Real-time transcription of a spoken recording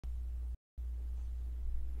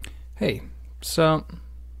Hey, so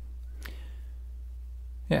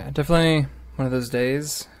yeah, definitely one of those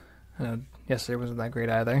days. I know yesterday wasn't that great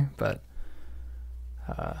either, but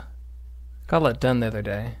uh, got a lot done the other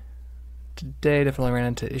day. Today definitely ran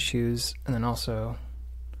into issues, and then also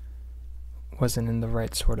wasn't in the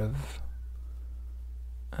right sort of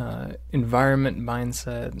environment,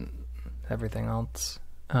 mindset, and everything else.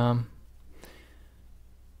 Um,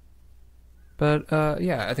 but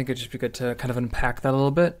yeah, I think it'd just be good to kind of unpack that a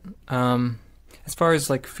little bit. As far as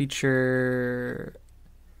like feature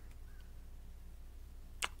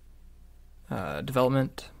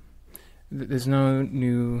development, there's no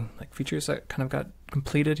new like features that kind of got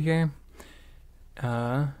completed here.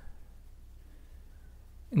 Uh,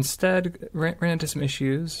 Instead, ran into some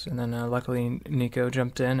issues, and then luckily Nico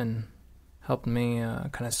jumped in and helped me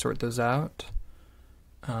kind of sort those out,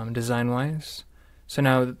 design wise. So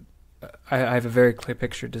now I have a very clear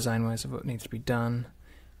picture design wise of what needs to be done.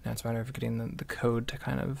 Now it's a matter of getting the code to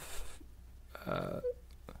kind of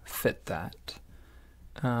fit that.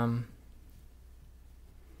 Um,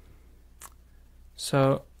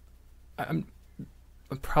 so I'm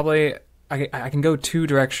probably I can go two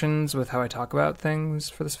directions with how I talk about things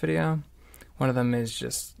for this video. One of them is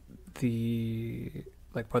just the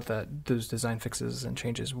like what those design fixes and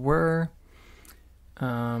changes were,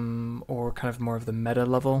 or kind of more of the meta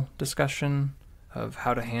level discussion of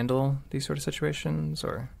how to handle these sort of situations,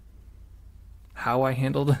 or how I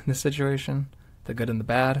handled this situation, the good and the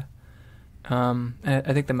bad. And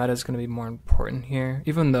I think the meta is going to be more important here,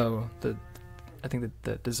 even though I think that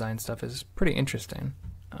the design stuff is pretty interesting.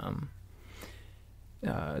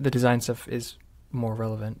 The design stuff is more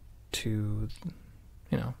relevant to,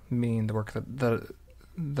 me and the work that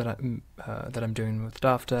I'm doing with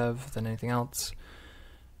DOFDev than anything else.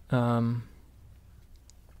 And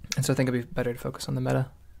so I think it'd be better to focus on the meta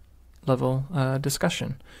level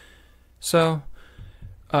discussion. So,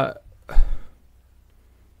 I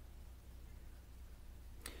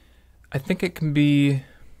think it can be.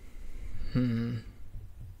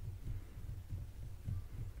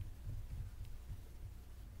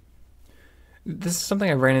 This is something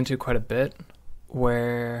I ran into quite a bit,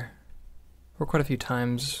 or quite a few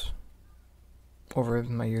times over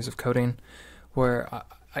my years of coding, where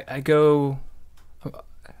I go,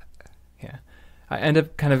 yeah, I end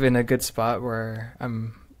up kind of in a good spot where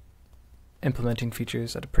I'm implementing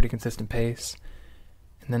features at a pretty consistent pace,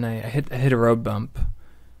 and then I hit a road bump,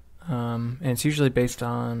 and it's usually based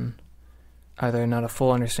on either not a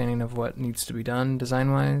full understanding of what needs to be done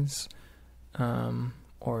design-wise,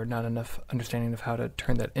 or not enough understanding of how to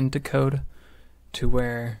turn that into code to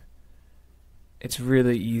where it's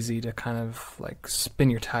really easy to kind of like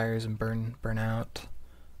spin your tires and burn out.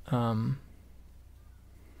 And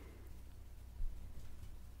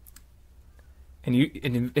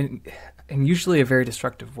usually a very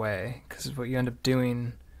destructive way, because what you end up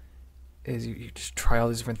doing is you just try all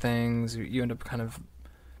these different things. You end up kind of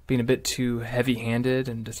being a bit too heavy-handed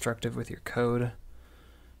and destructive with your code.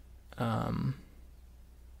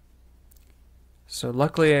 So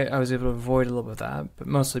luckily I was able to avoid a little bit of that, but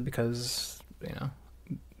mostly because,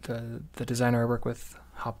 the designer I work with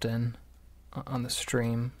hopped in on the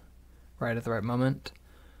stream right at the right moment.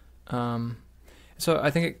 So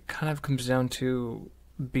I think it kind of comes down to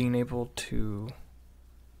being able to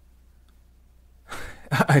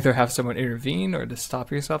either have someone intervene or to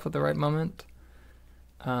stop yourself at the right moment.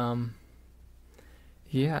 Yeah.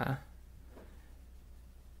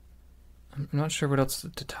 I'm not sure what else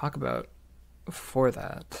to talk about for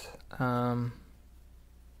that.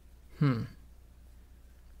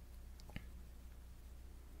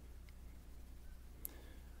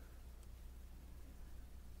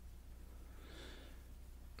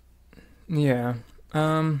 Yeah.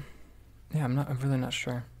 Yeah, I'm really not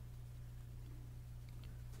sure.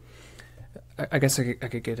 I guess I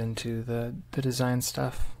could get into the design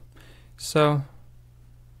stuff. So,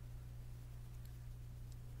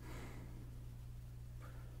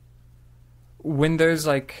 when there's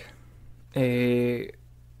like a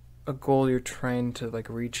goal you're trying to like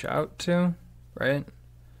reach out to, right?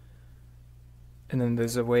 And then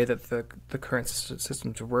there's a way that the current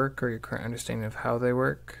systems work, or your current understanding of how they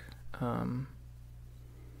work.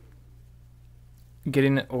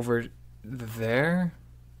 Getting it over there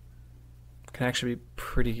can actually be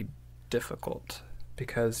pretty difficult,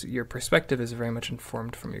 because your perspective is very much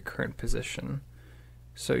informed from your current position.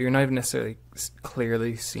 So you're not even necessarily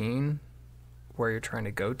clearly seeing where you're trying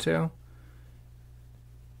to go to.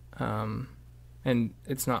 And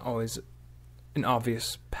it's not always an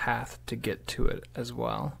obvious path to get to it as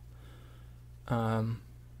well.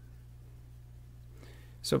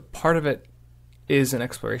 So part of it is an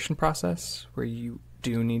exploration process where you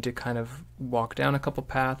do need to kind of walk down a couple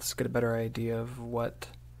paths, get a better idea of what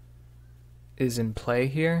is in play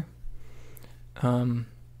here. And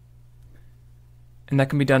that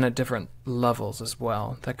can be done at different levels as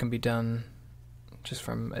well. That can be done just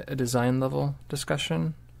from a design level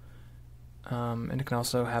discussion. And it can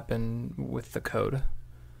also happen with the code.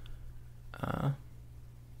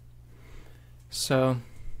 So,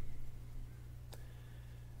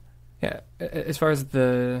 yeah, as far as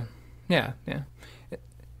the, yeah.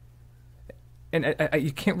 And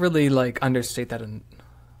you can't really like understate that and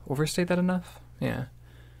overstate that enough. Yeah.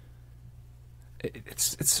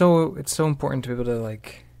 It's so important to be able to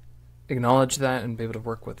like acknowledge that and be able to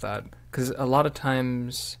work with that, because a lot of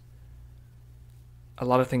times a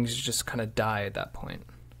lot of things just kind of die at that point.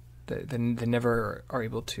 They never are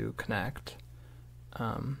able to connect.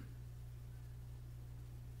 And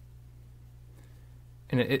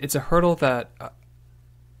it's a hurdle that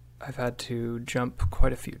I've had to jump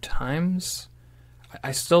quite a few times.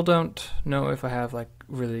 I still don't know if I have like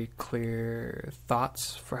really clear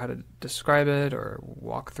thoughts for how to describe it or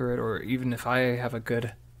walk through it, or even if I have a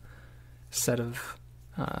good set of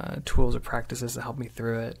tools or practices that help me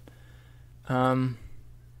through it. If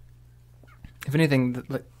anything,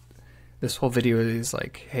 this whole video is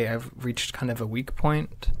like, hey, I've reached kind of a weak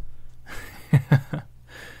point.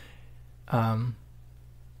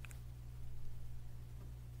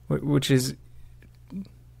 Which is,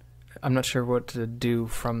 I'm not sure what to do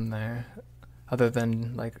from there, other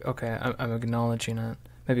than like, okay, I'm acknowledging it.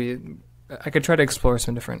 Maybe I could try to explore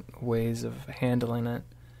some different ways of handling it,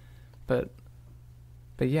 but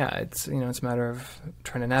yeah, it's it's a matter of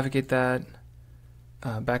trying to navigate that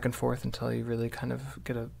back and forth until you really kind of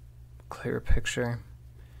get a clearer picture.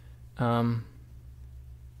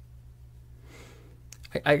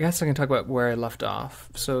 I guess I can talk about where I left off.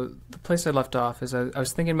 So the place I left off is I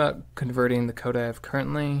was thinking about converting the code I have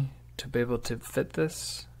currently to be able to fit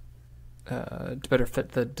this, to better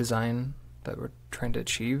fit the design that we're trying to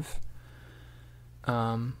achieve.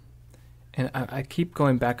 And I keep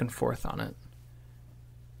going back and forth on it,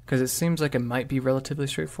 because it seems like it might be relatively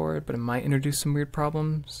straightforward, but it might introduce some weird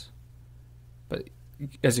problems. But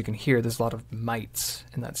as you can hear, there's a lot of mights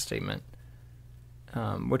in that statement.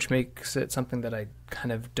 Which makes it something that I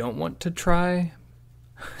kind of don't want to try.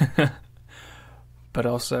 But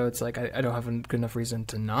also it's like I don't have a good enough reason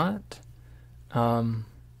to not.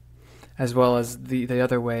 As well as the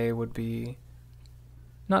other way would be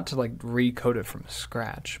not to like recode it from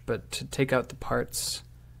scratch, but to take out the parts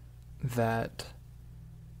that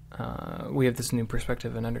we have this new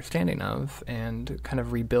perspective and understanding of, and kind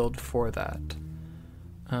of rebuild for that.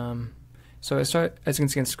 So I start, as you can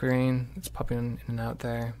see on screen, it's popping in and out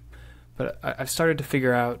there, but I've started to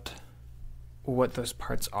figure out what those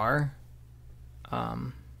parts are,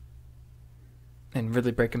 and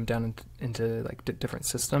really break them down into like different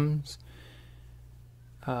systems.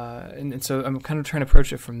 And so I'm kind of trying to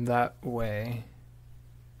approach it from that way,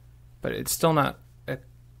 but it's still not a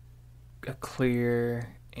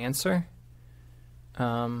clear answer.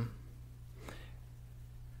 Because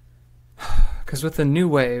with the new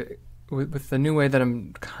way that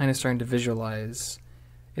I'm kind of starting to visualize,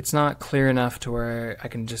 it's not clear enough to where I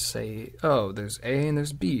can just say, oh, there's A and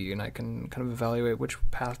there's B, and I can kind of evaluate which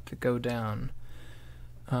path to go down.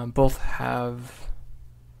 Both have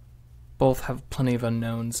plenty of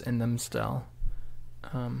unknowns in them still.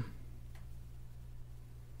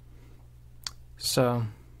 So,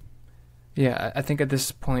 yeah, I think at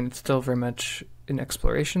this point it's still very much an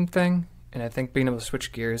exploration thing, and I think being able to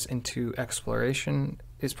switch gears into exploration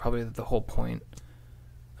is probably the whole point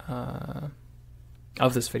of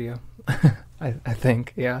this video. I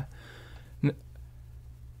think, yeah.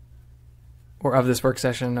 Or of this work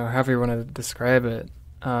session, or however you want to describe it.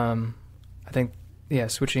 I think, yeah,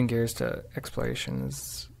 switching gears to exploration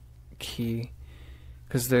is key,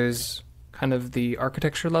 because there's kind of the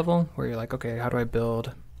architecture level where you're like, okay, how do I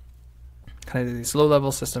build kind of these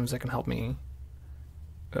low-level systems that can help me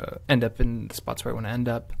end up in the spots where I want to end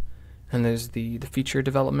up. And there's the feature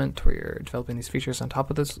development, where you're developing these features on top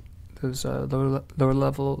of those lower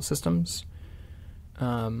level systems.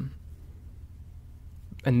 And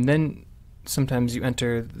then sometimes you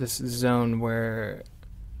enter this zone where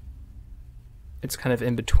it's kind of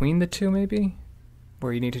in between the two, maybe,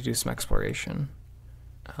 where you need to do some exploration.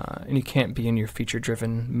 And you can't be in your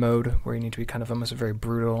feature-driven mode, where you need to be kind of almost very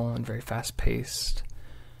brutal and very fast-paced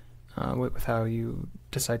with how you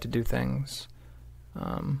decide to do things.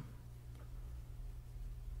 And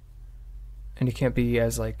you can't be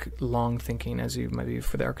as like long thinking as you might be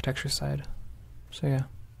for the architecture side. So yeah.